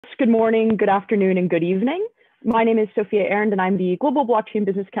Good morning, good afternoon, and good evening. My name is Sophia Arend, and I'm the Global Blockchain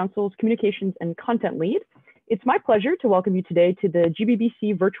Business Council's Communications and Content Lead. It's my pleasure to welcome you today to the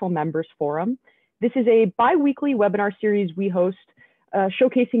GBBC Virtual Members Forum. This is a bi-weekly webinar series we host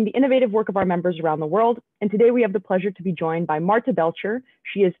showcasing the innovative work of our members around the world. And today we have the pleasure to be joined by Marta Belcher.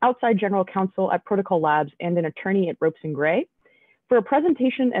 She is outside general counsel at Protocol Labs and an attorney at Ropes & Gray, for a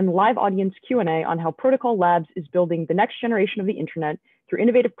presentation and live audience Q&A on how Protocol Labs is building the next generation of the internet through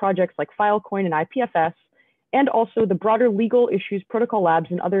innovative projects like Filecoin and IPFS, and also the broader legal issues Protocol Labs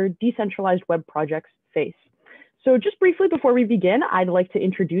and other decentralized web projects face. So just briefly before we begin, I'd like to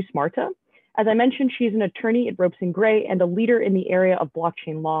introduce Marta. As I mentioned, she's an attorney at Ropes & Gray and a leader in the area of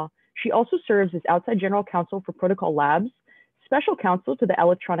blockchain law. She also serves as outside general counsel for Protocol Labs, special counsel to the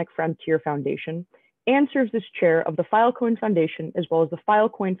Electronic Frontier Foundation, and serves as chair of the Filecoin Foundation, as well as the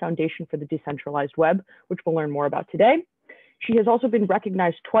Filecoin Foundation for the Decentralized Web, which we'll learn more about today. She has also been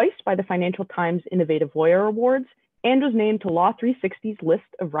recognized twice by the Financial Times Innovative Lawyer Awards and was named to Law 360's list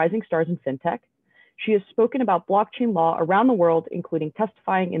of rising stars in FinTech. She has spoken about blockchain law around the world, including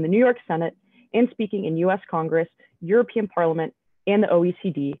testifying in the New York Senate and speaking in US Congress, European Parliament, and the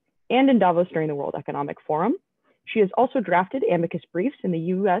OECD, and in Davos during the World Economic Forum. She has also drafted amicus briefs in the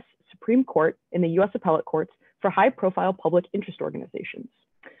US Supreme Court and the US appellate courts for high-profile public interest organizations.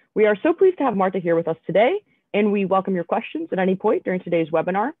 We are so pleased to have Marta here with us today, and we welcome your questions at any point during today's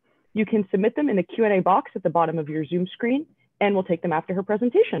webinar. You can submit them in the Q&A box at the bottom of your Zoom screen, and we'll take them after her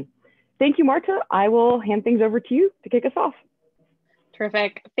presentation. Thank you, Marta. I will hand things over to you to kick us off.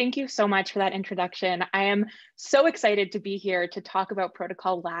 Terrific. Thank you so much for that introduction. I am so excited to be here to talk about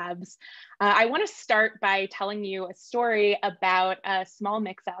Protocol Labs. I want to start by telling you a story about a small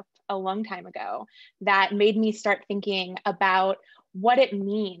mix-up a long time ago that made me start thinking about what it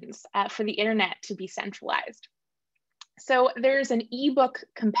means for the internet to be centralized. So there's an ebook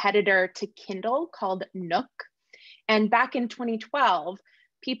competitor to Kindle called Nook. And back in 2012,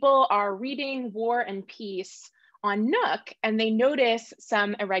 people are reading War and Peace on Nook, and they notice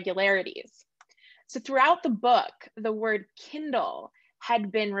some irregularities. So throughout the book, the word Kindle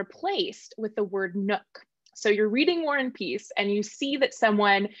had been replaced with the word Nook. So you're reading War and Peace, and you see that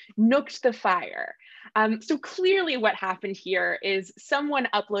someone nooked the fire. So clearly what happened here is someone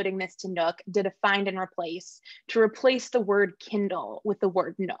uploading this to Nook did a find and replace to replace the word Kindle with the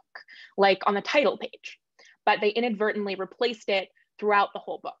word Nook, like on the title page. But they inadvertently replaced it throughout the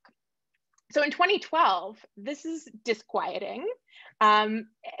whole book. So in 2012, this is disquieting.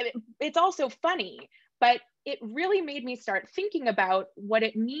 It's also funny, but it really made me start thinking about what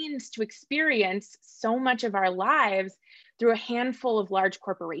it means to experience so much of our lives through a handful of large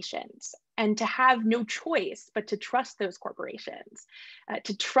corporations, and to have no choice but to trust those corporations,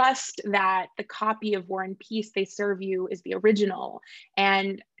 to trust that the copy of War and Peace they serve you is the original,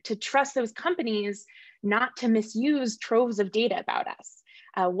 and to trust those companies not to misuse troves of data about us.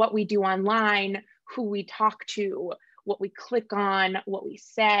 What we do online, who we talk to, what we click on, what we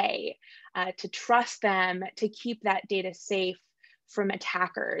say, to trust them to keep that data safe from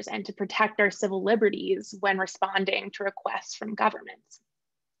attackers and to protect our civil liberties when responding to requests from governments.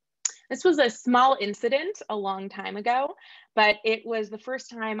 This was a small incident a long time ago, but it was the first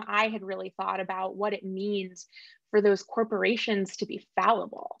time I had really thought about what it means for those corporations to be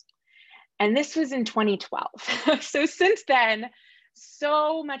fallible. And this was in 2012. So since then,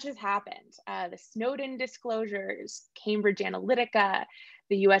 so much has happened. The Snowden disclosures, Cambridge Analytica,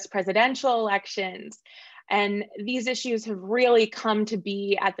 the US presidential elections, and these issues have really come to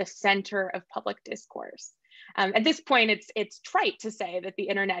be at the center of public discourse. At this point, it's trite to say that the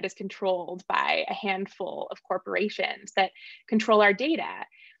internet is controlled by a handful of corporations that control our data.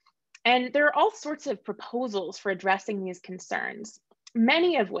 And there are all sorts of proposals for addressing these concerns,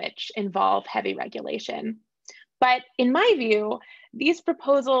 many of which involve heavy regulation. But in my view, these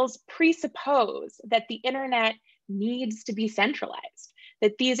proposals presuppose that the internet needs to be centralized,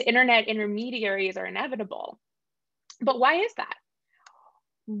 that these internet intermediaries are inevitable. But why is that?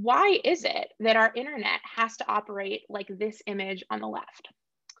 Why is it that our internet has to operate like this image on the left?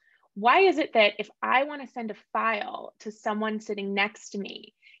 Why is it that if I want to send a file to someone sitting next to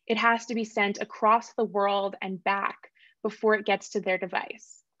me, it has to be sent across the world and back before it gets to their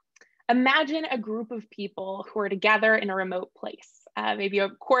device? Imagine a group of people who are together in a remote place, maybe a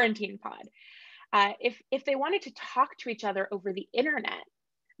quarantine pod. If they wanted to talk to each other over the internet,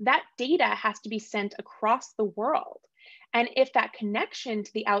 that data has to be sent across the world. And if that connection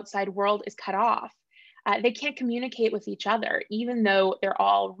to the outside world is cut off, they can't communicate with each other, even though they're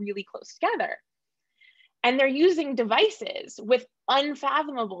all really close together. And they're using devices with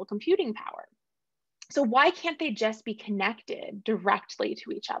unfathomable computing power. So why can't they just be connected directly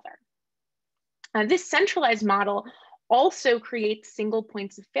to each other? This centralized model also creates single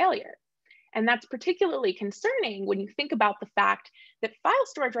points of failure. And that's particularly concerning when you think about the fact that file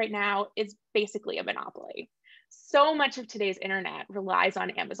storage right now is basically a monopoly. So much of today's internet relies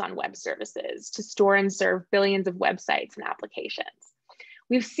on Amazon Web Services to store and serve billions of websites and applications.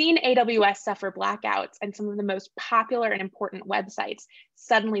 We've seen AWS suffer blackouts and some of the most popular and important websites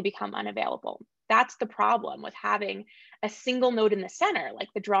suddenly become unavailable. That's the problem with having a single node in the center, like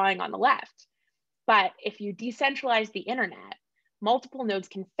the drawing on the left. But if you decentralize the internet, multiple nodes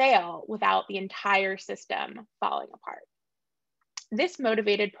can fail without the entire system falling apart. This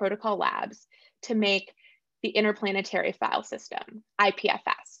motivated Protocol Labs to make the Interplanetary File System,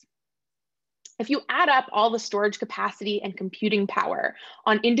 IPFS. If you add up all the storage capacity and computing power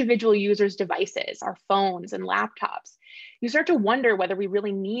on individual users' devices, our phones and laptops, you start to wonder whether we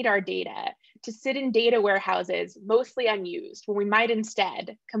really need our data to sit in data warehouses mostly unused, when we might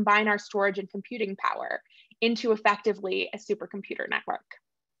instead combine our storage and computing power into effectively a supercomputer network.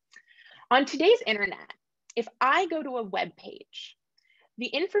 On today's internet, if I go to a web page, the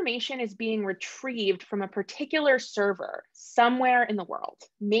information is being retrieved from a particular server somewhere in the world,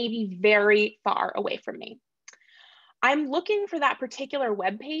 maybe very far away from me. I'm looking for that particular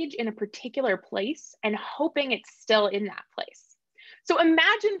web page in a particular place and hoping it's still in that place. So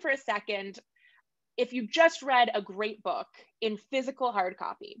imagine for a second, if you just read a great book in physical hard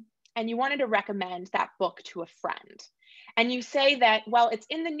copy and you wanted to recommend that book to a friend, and you say that, well, it's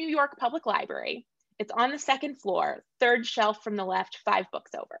in the New York Public Library, it's on the second floor, third shelf from the left, 5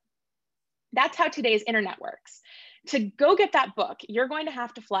 books over. That's how today's internet works. To go get that book, you're going to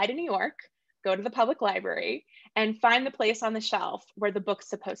have to fly to New York, go to the public library, and find the place on the shelf where the book's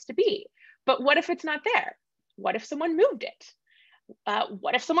supposed to be. But what if it's not there? What if someone moved it?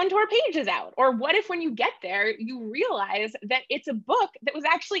 What if someone tore pages out? Or what if when you get there, you realize that it's a book that was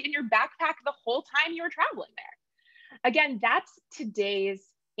actually in your backpack the whole time you were traveling there? Again, that's today's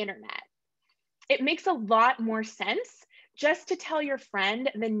internet. It makes a lot more sense just to tell your friend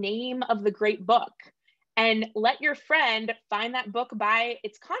the name of the great book and let your friend find that book by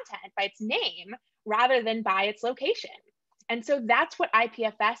its content, by its name, rather than by its location. And so that's what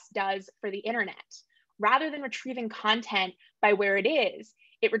IPFS does for the internet. Rather than retrieving content by where it is,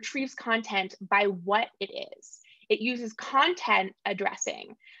 it retrieves content by what it is. It uses content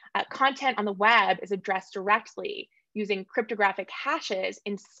addressing. Content on the web is addressed directly using cryptographic hashes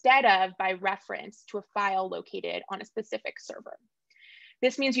instead of by reference to a file located on a specific server.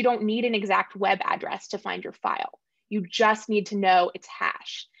 This means you don't need an exact web address to find your file. You just need to know its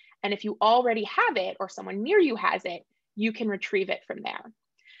hash. And if you already have it or someone near you has it, you can retrieve it from there.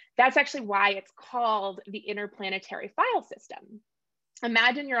 That's actually why it's called the Interplanetary File System.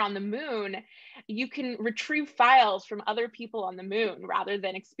 Imagine you're on the moon, you can retrieve files from other people on the moon rather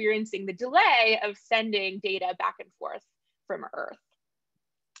than experiencing the delay of sending data back and forth from Earth.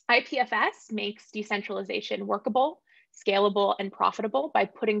 IPFS makes decentralization workable, scalable, and profitable by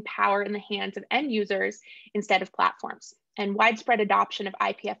putting power in the hands of end users instead of platforms. And widespread adoption of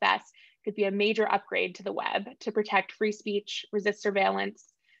IPFS could be a major upgrade to the web to protect free speech, resist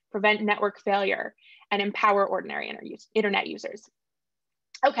surveillance, prevent network failure, and empower ordinary internet users.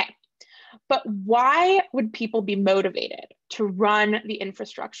 Okay, but why would people be motivated to run the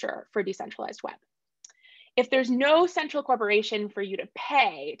infrastructure for decentralized web? If there's no central corporation for you to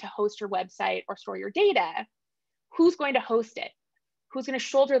pay to host your website or store your data, who's going to host it? Who's going to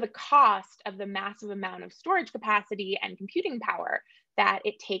shoulder the cost of the massive amount of storage capacity and computing power that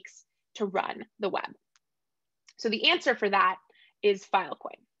it takes to run the web? So the answer for that is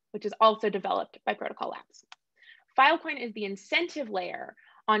Filecoin, which is also developed by Protocol Labs. Filecoin is the incentive layer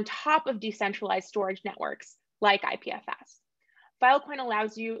on top of decentralized storage networks like IPFS. Filecoin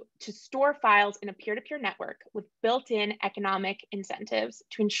allows you to store files in a peer-to-peer network with built-in economic incentives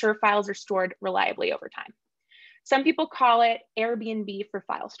to ensure files are stored reliably over time. Some people call it Airbnb for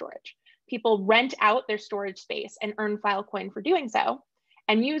file storage. People rent out their storage space and earn Filecoin for doing so,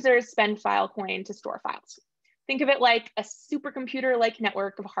 and users spend Filecoin to store files. Think of it like a supercomputer-like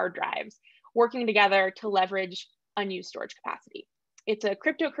network of hard drives working together to leverage unused storage capacity. It's a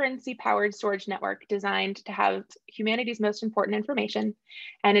cryptocurrency-powered storage network designed to have humanity's most important information,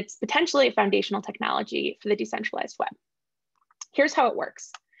 and it's potentially a foundational technology for the decentralized web. Here's how it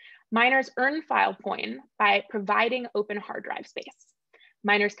works. Miners earn Filecoin by providing open hard drive space.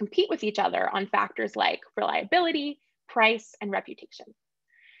 Miners compete with each other on factors like reliability, price, and reputation.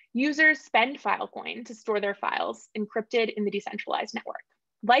 Users spend Filecoin to store their files encrypted in the decentralized network.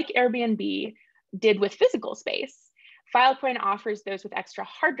 Like Airbnb did with physical space, Filecoin offers those with extra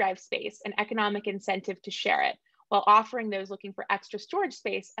hard drive space an economic incentive to share it, while offering those looking for extra storage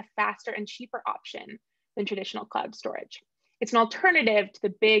space a faster and cheaper option than traditional cloud storage. It's an alternative to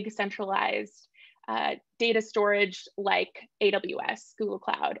the big centralized data storage like AWS, Google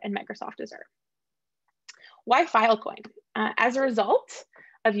Cloud, and Microsoft Azure. Why Filecoin? As a result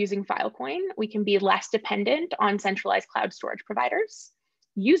of using Filecoin, we can be less dependent on centralized cloud storage providers.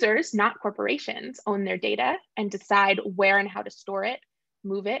 Users, not corporations, own their data and decide where and how to store it,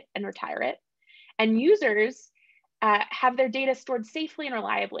 move it, and retire it. And users have their data stored safely and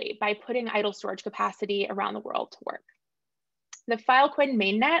reliably by putting idle storage capacity around the world to work. The Filecoin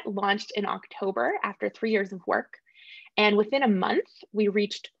mainnet launched in October after 3 years of work. And within a month, we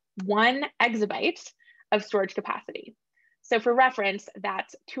reached 1 exabyte of storage capacity. So for reference,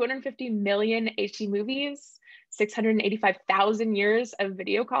 that's 250 million HD movies, 685,000 years of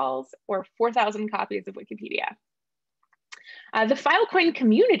video calls, or 4,000 copies of Wikipedia. The Filecoin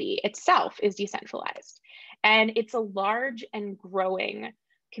community itself is decentralized, and it's a large and growing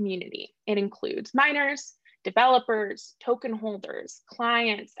community. It includes miners, developers, token holders,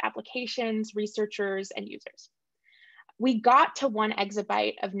 clients, applications, researchers, and users. We got to 1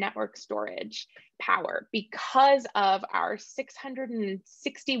 exabyte of network storage power because of our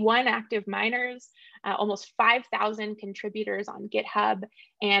 661 active miners, almost 5,000 contributors on GitHub,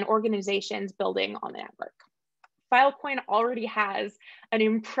 and organizations building on the network. Filecoin already has an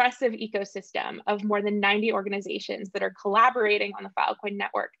impressive ecosystem of more than 90 organizations that are collaborating on the Filecoin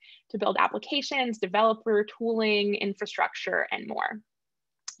network to build applications, developer tooling, infrastructure, and more.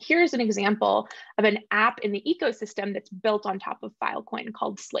 Here's an example of an app in the ecosystem that's built on top of Filecoin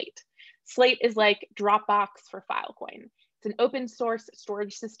called Slate. Slate is like Dropbox for Filecoin. It's an open source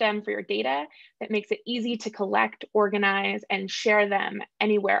storage system for your data that makes it easy to collect, organize, and share them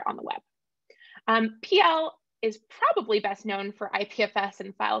anywhere on the web. PL is probably best known for IPFS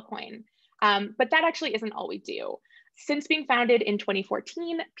and Filecoin, but that actually isn't all we do. Since being founded in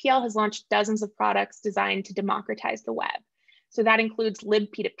 2014, PL has launched dozens of products designed to democratize the web. So that includes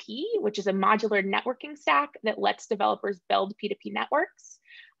libp2p, which is a modular networking stack that lets developers build P2P networks,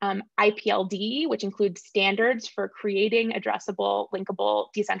 IPLD, which includes standards for creating addressable, linkable,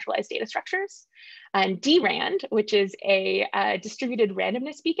 decentralized data structures, and DRAND, which is a distributed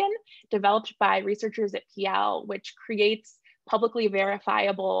randomness beacon developed by researchers at PL, which creates publicly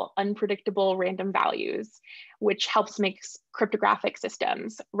verifiable, unpredictable random values, which helps make cryptographic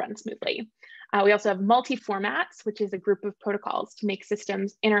systems run smoothly. We also have multi-formats, which is a group of protocols to make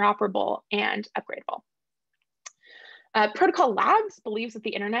systems interoperable and upgradable. Protocol Labs believes that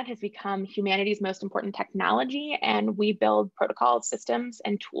the internet has become humanity's most important technology, and we build protocol systems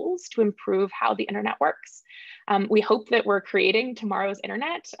and tools to improve how the internet works. We hope that we're creating tomorrow's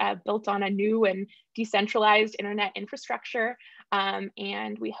internet built on a new and decentralized internet infrastructure,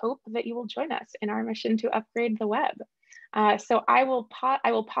 and we hope that you will join us in our mission to upgrade the web. So I will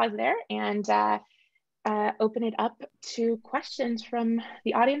pause there and open it up to questions from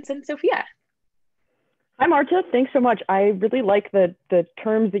the audience and Sophia. Hi, Marta. Thanks so much. I really like the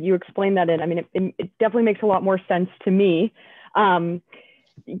terms that you explained that in. I mean, it definitely makes a lot more sense to me.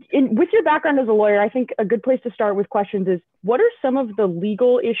 With your background as a lawyer, I think a good place to start with questions is, what are some of the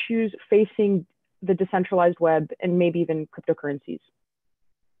legal issues facing the decentralized web and maybe even cryptocurrencies?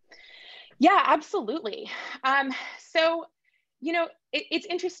 Yeah, absolutely. So, you know, it's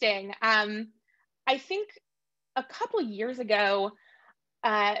interesting. I think a couple years ago,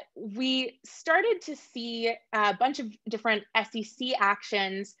 we started to see a bunch of different SEC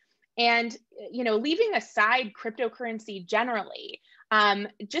actions, and leaving aside cryptocurrency generally,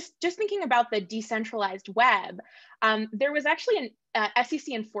 just thinking about the decentralized web, there was actually an SEC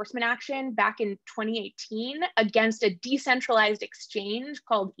enforcement action back in 2018 against a decentralized exchange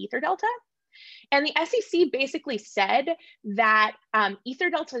called EtherDelta. And the SEC basically said that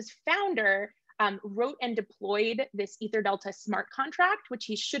EtherDelta's founder wrote and deployed this EtherDelta smart contract, which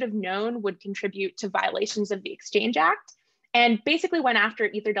he should have known would contribute to violations of the Exchange Act, and basically went after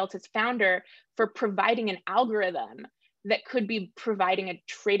EtherDelta's founder for providing an algorithm that could be providing a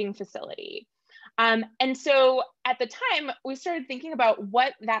trading facility. And so at the time, we started thinking about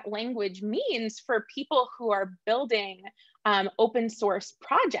what that language means for people who are building open source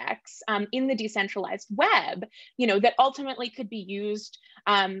projects in the decentralized web, that ultimately could be used,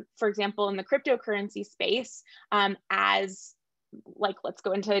 for example, in the cryptocurrency space as, like, let's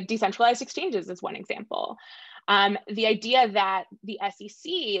go into decentralized exchanges as one example. The idea that the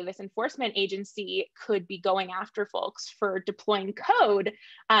SEC, this enforcement agency, could be going after folks for deploying code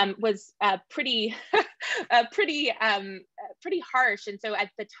was pretty, pretty harsh. And so at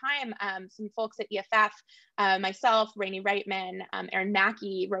the time, some folks at EFF, myself, Rainey Reitman, Aaron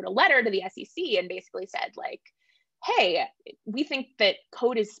Mackey, wrote a letter to the SEC and basically said, like, hey, we think that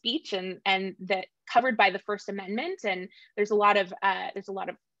code is speech and that covered by the First Amendment, and there's a lot of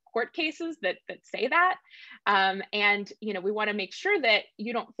court cases that say that, and we want to make sure that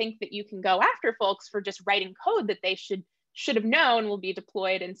you don't think that you can go after folks for just writing code that they should have known will be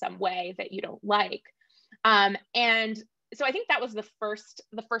deployed in some way that you don't like. And so I think that was the first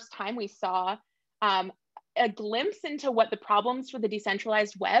time we saw a glimpse into what the problems for the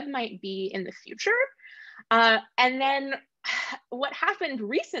decentralized web might be in the future. And then what happened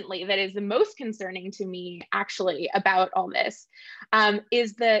recently that is the most concerning to me actually about all this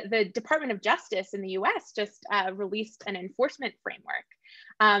is the Department of Justice in the US just released an enforcement framework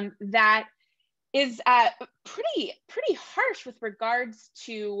that is pretty harsh with regards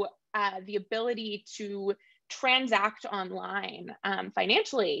to the ability to transact online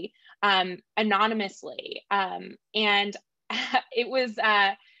financially, anonymously. And it was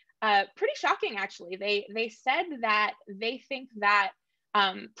pretty shocking, actually. They said that they think that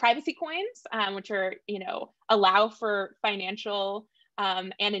privacy coins, which are, allow for financial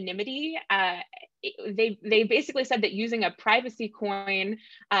anonymity, they basically said that using a privacy coin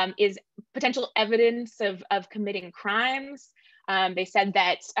is potential evidence of committing crimes. They said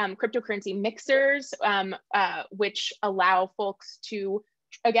that cryptocurrency mixers, which allow folks to,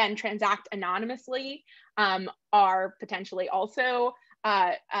 again, transact anonymously, are potentially also,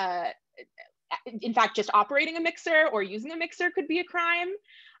 in fact, just operating a mixer or using a mixer could be a crime.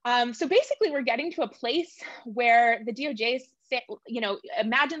 So basically, we're getting to a place where the DOJ say,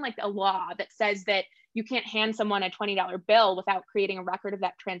 imagine like a law that says that you can't hand someone a $20 bill without creating a record of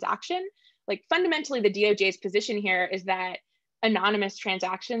that transaction. Like fundamentally, the DOJ's position here is that anonymous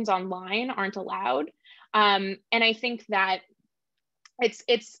transactions online aren't allowed. And I think that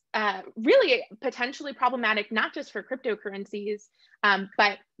it's really potentially problematic, not just for cryptocurrencies,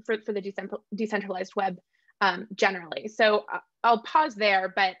 but for the decentralized web generally. So I'll pause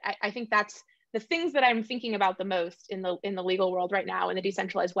there, but I think that's the things that I'm thinking about the most in the legal world right now, in the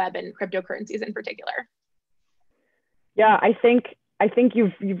decentralized web and cryptocurrencies in particular. Yeah, I think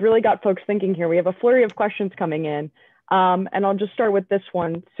you've really got folks thinking here. We have a flurry of questions coming in, and I'll just start with this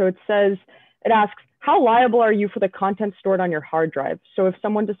one. So it asks, how liable are you for the content stored on your hard drive? So if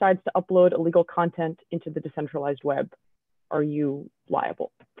someone decides to upload illegal content into the decentralized web, are you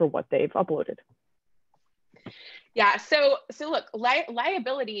liable for what they've uploaded? Yeah, so look,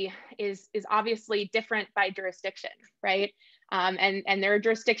 liability is obviously different by jurisdiction, right? And there are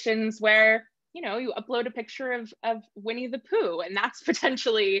jurisdictions where you upload a picture of Winnie the Pooh, and that's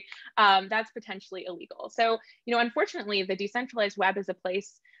potentially illegal. So unfortunately, the decentralized web is a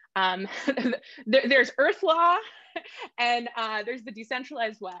place. There's Earth law, and there's the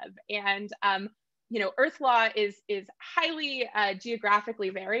decentralized web, and Earth law is highly geographically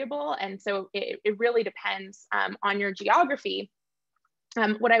variable, and so it really depends on your geography.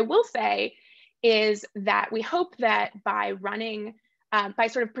 What I will say is that we hope that by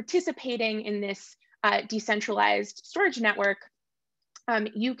sort of participating in this decentralized storage network,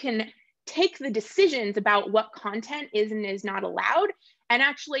 you can take the decisions about what content is and is not allowed and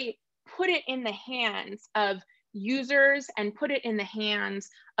actually put it in the hands of users and put it in the hands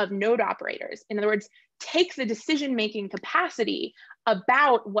of node operators. In other words, take the decision-making capacity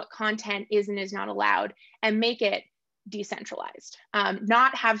about what content is and is not allowed and make it decentralized,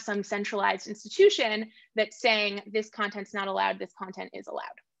 not have some centralized institution that's saying this content's not allowed, this content is allowed.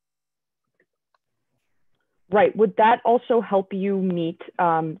 Right, would that also help you meet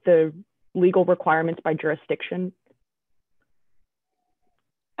the legal requirements by jurisdiction?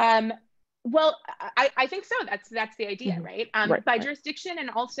 Well, I think so. That's the idea, right? By jurisdiction, and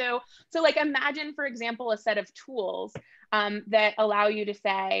also, so like imagine, for example, a set of tools that allow you to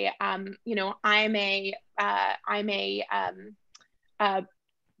say, I'm a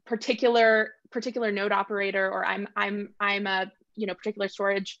particular node operator, or I'm a particular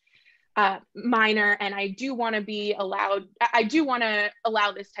storage miner, and I do want to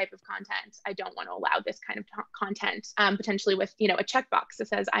allow this type of content. I don't want to allow this kind of content, potentially with a checkbox that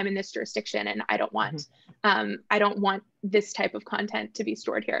says I'm in this jurisdiction and I don't want this type of content to be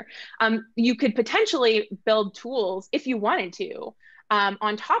stored here. You could potentially build tools if you wanted to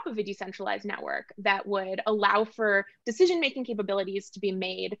on top of a decentralized network that would allow for decision-making capabilities to be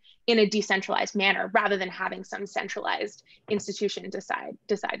made in a decentralized manner rather than having some centralized institution decide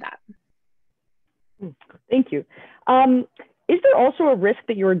that. Thank you. Is there also a risk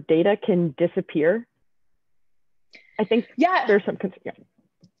that your data can disappear? I think there's some concern. Yeah.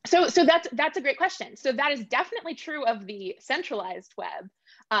 So that's a great question. So that is definitely true of the centralized web,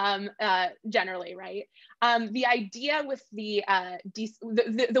 generally, right? The idea with the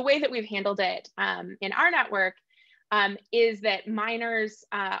way that we've handled it in our network is that miners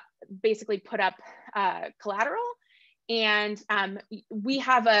basically put up collateral, and we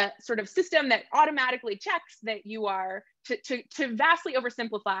have a sort of system that automatically checks that you are, to vastly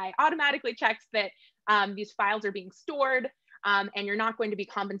oversimplify, automatically checks that these files are being stored. And you're not going to be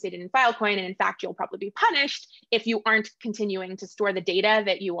compensated in Filecoin. And in fact, you'll probably be punished if you aren't continuing to store the data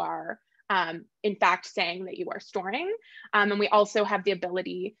that you are, in fact, saying that you are storing. And we also have the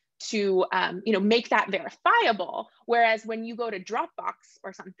ability to make that verifiable. Whereas when you go to Dropbox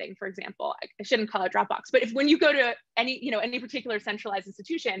or something, for example, I shouldn't call it Dropbox, but when you go to any particular centralized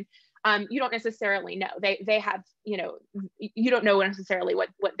institution, you don't necessarily know. They have, you don't know necessarily what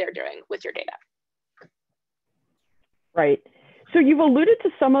they're doing with your data. Right. So you've alluded to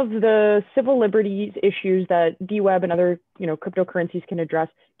some of the civil liberties issues that DWeb and other, cryptocurrencies can address.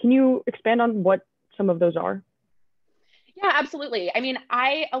 Can you expand on what some of those are? Yeah, absolutely. I mean,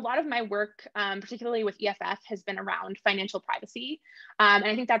 a lot of my work, particularly with EFF, has been around financial privacy. And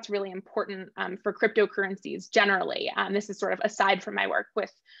I think that's really important for cryptocurrencies generally. This is sort of aside from my work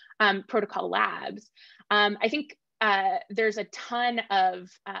with Protocol Labs. I think there's a ton of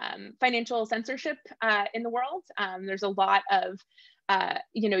financial censorship in the world. There's a lot of,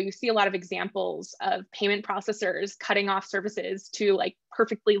 you see a lot of examples of payment processors cutting off services to like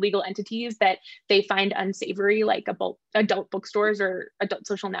perfectly legal entities that they find unsavory, like adult bookstores or adult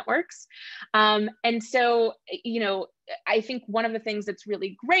social networks. And so, I think one of the things that's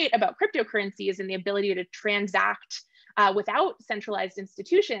really great about cryptocurrencies and the ability to transact without centralized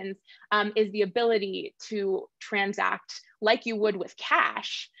institutions is the ability to transact like you would with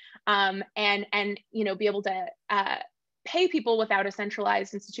cash, and be able to pay people without a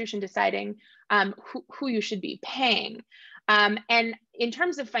centralized institution deciding who you should be paying. And in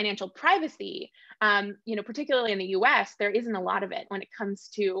terms of financial privacy, particularly in the U.S., there isn't a lot of it when it comes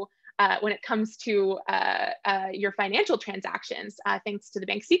to your financial transactions, thanks to the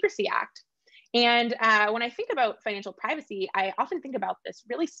Bank Secrecy Act. And when I think about financial privacy, I often think about this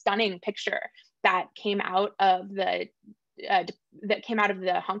really stunning picture that came out of the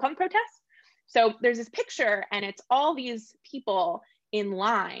Hong Kong protests. So there's this picture, and it's all these people in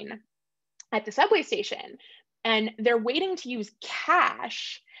line at the subway station, and they're waiting to use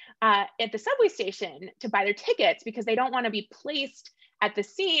cash at the subway station to buy their tickets because they don't want to be placed at the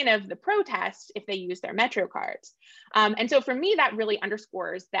scene of the protest if they use their Metro cards. And so for me, that really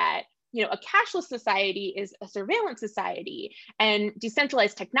underscores that a cashless society is a surveillance society, and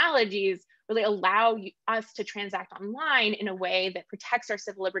decentralized technologies really allow us to transact online in a way that protects our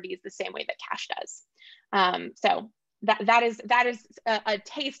civil liberties the same way that cash does. So that is a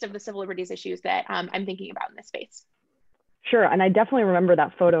taste of the civil liberties issues that I'm thinking about in this space. Sure, and I definitely remember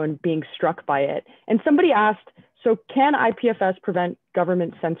that photo and being struck by it. And somebody asked, so can IPFS prevent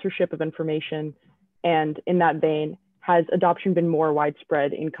government censorship of information? And in that vein, has adoption been more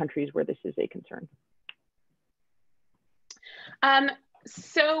widespread in countries where this is a concern?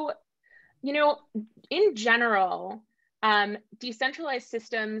 So, in general, decentralized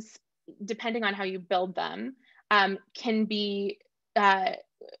systems, depending on how you build them, can be,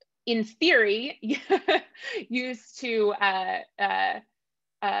 in theory, used to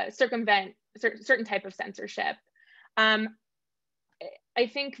circumvent certain type of censorship. I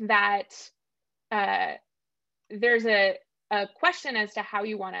think that there's a question as to how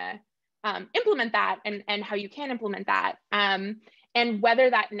you want to implement that and how you can implement that, and whether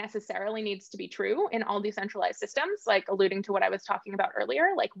that necessarily needs to be true in all decentralized systems, like alluding to what I was talking about earlier,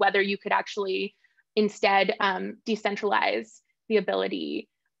 like whether you could actually instead decentralize the ability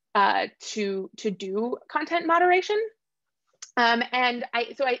to do content moderation. But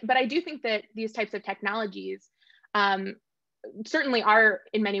I do think that these types of technologies certainly are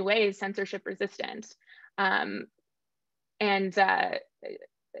in many ways censorship resistant. And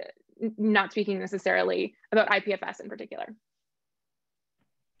not speaking necessarily about IPFS in particular.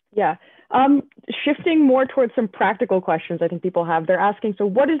 Yeah, shifting more towards some practical questions I think people have. They're asking, so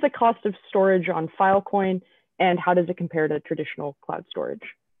what is the cost of storage on Filecoin, and how does it compare to traditional cloud storage?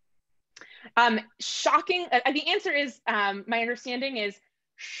 Shocking. The answer is, my understanding is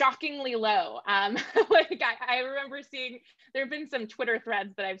shockingly low. Like I remember seeing, there have been some Twitter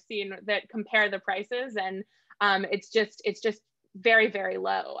threads that I've seen that compare the prices, and it's just very, very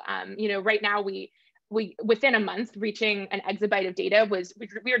low. Right now within a month, reaching an exabyte of data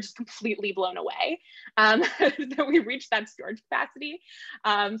we were just completely blown away that we reached that storage capacity.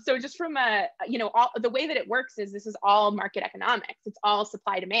 So just from the way that it works is this is all market economics. It's all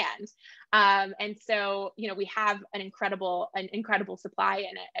supply demand. And so, we have an incredible supply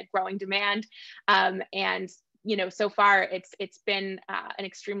and a growing demand. And so far it's been an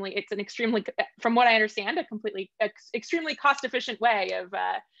extremely, from what I understand, extremely cost efficient way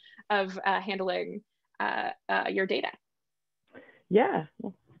of handling your data. Yeah.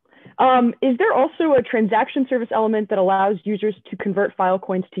 Is there also a transaction service element that allows users to convert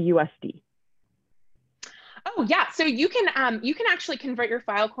Filecoins to USD? Oh yeah, so you can actually convert your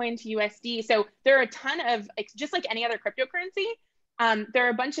Filecoin to USD. So there are a ton of, just like any other cryptocurrency, there are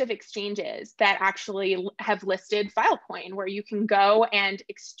a bunch of exchanges that actually have listed Filecoin, where you can go and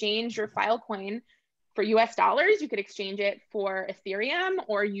exchange your Filecoin for US dollars. You could exchange it for Ethereum,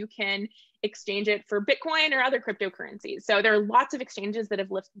 or you can exchange it for Bitcoin or other cryptocurrencies. So there are lots of exchanges that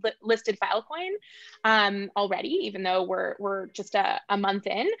have listed Filecoin already, even though we're just a month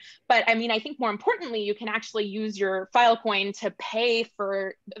in. But I mean, I think more importantly, you can actually use your Filecoin to pay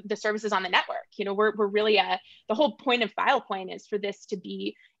for the services on the network. We're really the whole point of Filecoin is for this to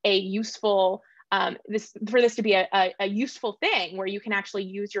be a useful useful thing where you can actually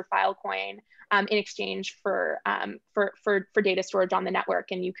use your Filecoin in exchange for data storage on the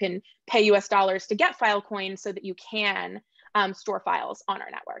network, and you can pay US dollars to get Filecoin so that you can store files on our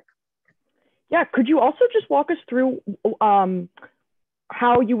network. Yeah, could you also just walk us through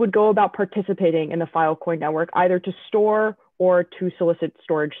how you would go about participating in the Filecoin network, either to store or to solicit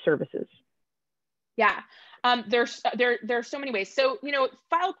storage services? Yeah, there are so many ways. So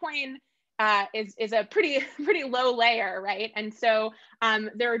Filecoin is a pretty low layer, right? And so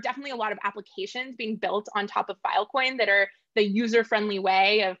there are definitely a lot of applications being built on top of Filecoin that are the user-friendly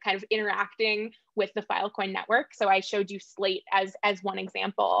way of kind of interacting with the Filecoin network. So I showed you Slate as one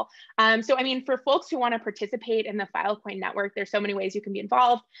example. So I mean, for folks who want to participate in the Filecoin network, there's so many ways you can be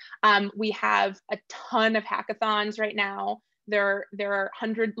involved. We have a ton of hackathons right now. There are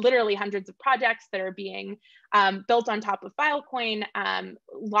literally hundreds of projects that are being built on top of Filecoin,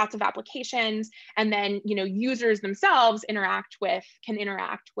 lots of applications, and then users themselves can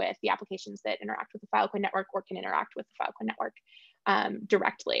interact with the applications that interact with the Filecoin network, or can interact with the Filecoin network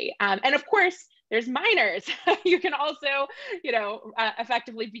directly. And of course, there's miners. You can also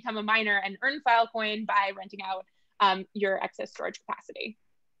effectively become a miner and earn Filecoin by renting out your excess storage capacity.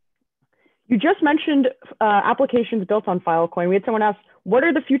 You just mentioned applications built on Filecoin. We had someone ask, what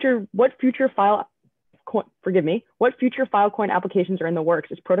future Filecoin applications are in the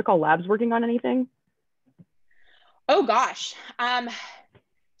works? Is Protocol Labs working on anything? Oh gosh.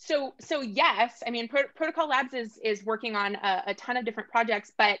 So yes, I mean, Protocol Labs is working on a ton of different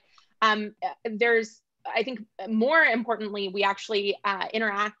projects, but there's, I think more importantly, we actually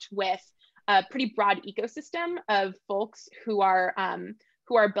interact with a pretty broad ecosystem of folks who are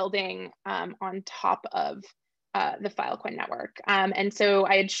building on top of the Filecoin network. And so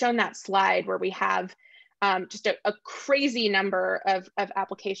I had shown that slide where we have just a crazy number of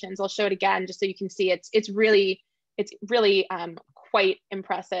applications. I'll show it again just so you can see it's really quite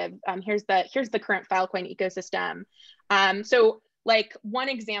impressive. Here's the current Filecoin ecosystem. So like one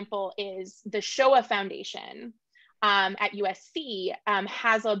example is the Shoah Foundation at USC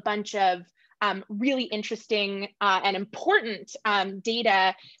has a bunch of really interesting and important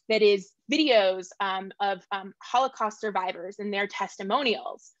data that is videos of Holocaust survivors and their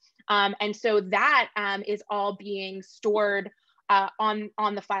testimonials. And so that is all being stored on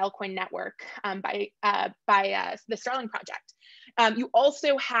the Filecoin network by the Starling project. You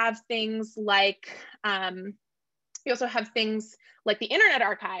also have things like the Internet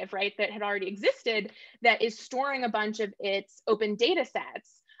Archive, right, that had already existed, that is storing a bunch of its open data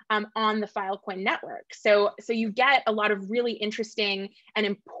sets on the Filecoin network. So you get a lot of really interesting and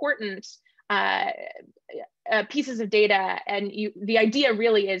important pieces of data. And the idea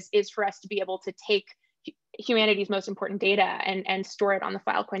really is for us to be able to take humanity's most important data and store it on the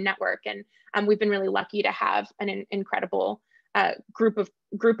Filecoin network. And we've been really lucky to have an incredible group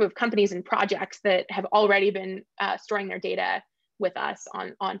of companies and projects that have already been storing their data with us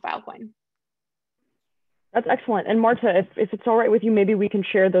on Filecoin. That's excellent. And Marta, if it's all right with you, maybe we can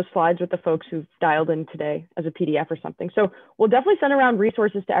share those slides with the folks who've dialed in today as a PDF or something. So we'll definitely send around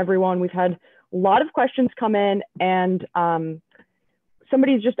resources to everyone. We've had a lot of questions come in, and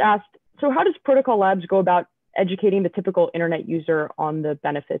somebody's just asked, so how does Protocol Labs go about educating the typical internet user on the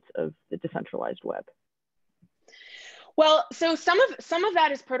benefits of the decentralized web? Well, so some of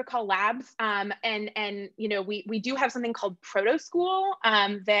that is protocol labs, and you know, we do have something called Proto School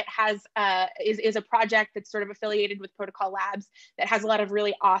that has is a project that's sort of affiliated with protocol labs that has a lot of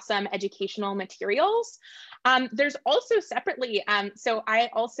really awesome educational materials. There's also separately, so I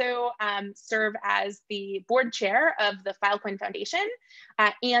also serve as the board chair of the Filecoin Foundation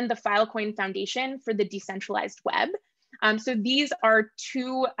and the Filecoin Foundation for the Decentralized Web. So these are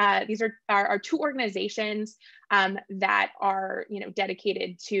two two organizations that are, you know,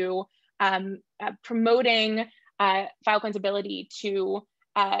 dedicated to promoting Filecoin's ability to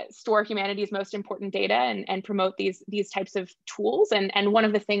store humanity's most important data and promote these types of tools. And one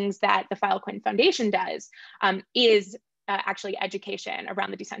of the things that the Filecoin Foundation does is actually education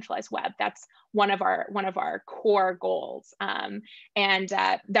around the decentralized web. That's one of our core goals, and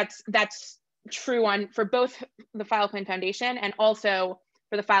that's true for both the Filecoin Foundation and also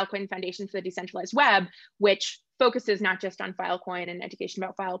for the Filecoin Foundation for the Decentralized Web, which focuses not just on Filecoin and education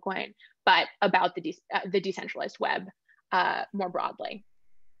about Filecoin, but about the decentralized web more broadly.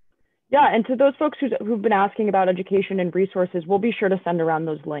 Yeah, and to those folks who've been asking about education and resources, we'll be sure to send around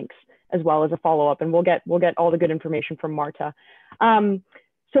those links as well as a follow-up, and we'll get all the good information from Marta.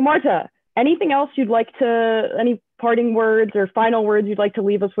 So Marta, anything else any parting words or final words you'd like to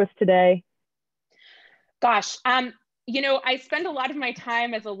leave us with today? Gosh, you know, I spend a lot of my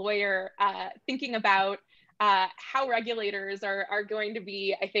time as a lawyer thinking about how regulators are going to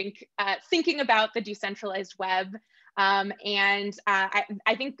be, I think, thinking about the decentralized web. And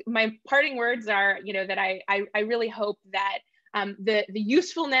I think my parting words are, you know, that I really hope that the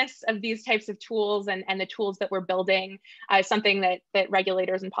usefulness of these types of tools and the tools that we're building is something that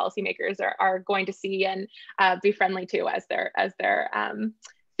regulators and policymakers are going to see and be friendly to as they're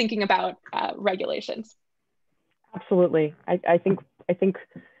thinking about regulations. Absolutely. I think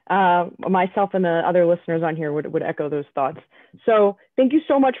myself and the other listeners on here would echo those thoughts. So thank you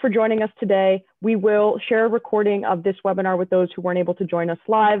so much for joining us today. We will share a recording of this webinar with those who weren't able to join us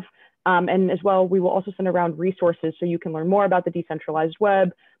live. And as well, we will also send around resources so you can learn more about the decentralized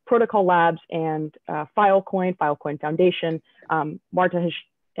web, protocol labs, and Filecoin Foundation. Marta has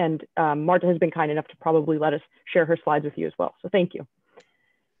been kind enough to probably let us share her slides with you as well. So thank you.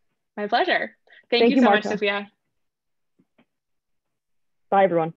 My pleasure. Thank you so much, Sophia. Bye, everyone.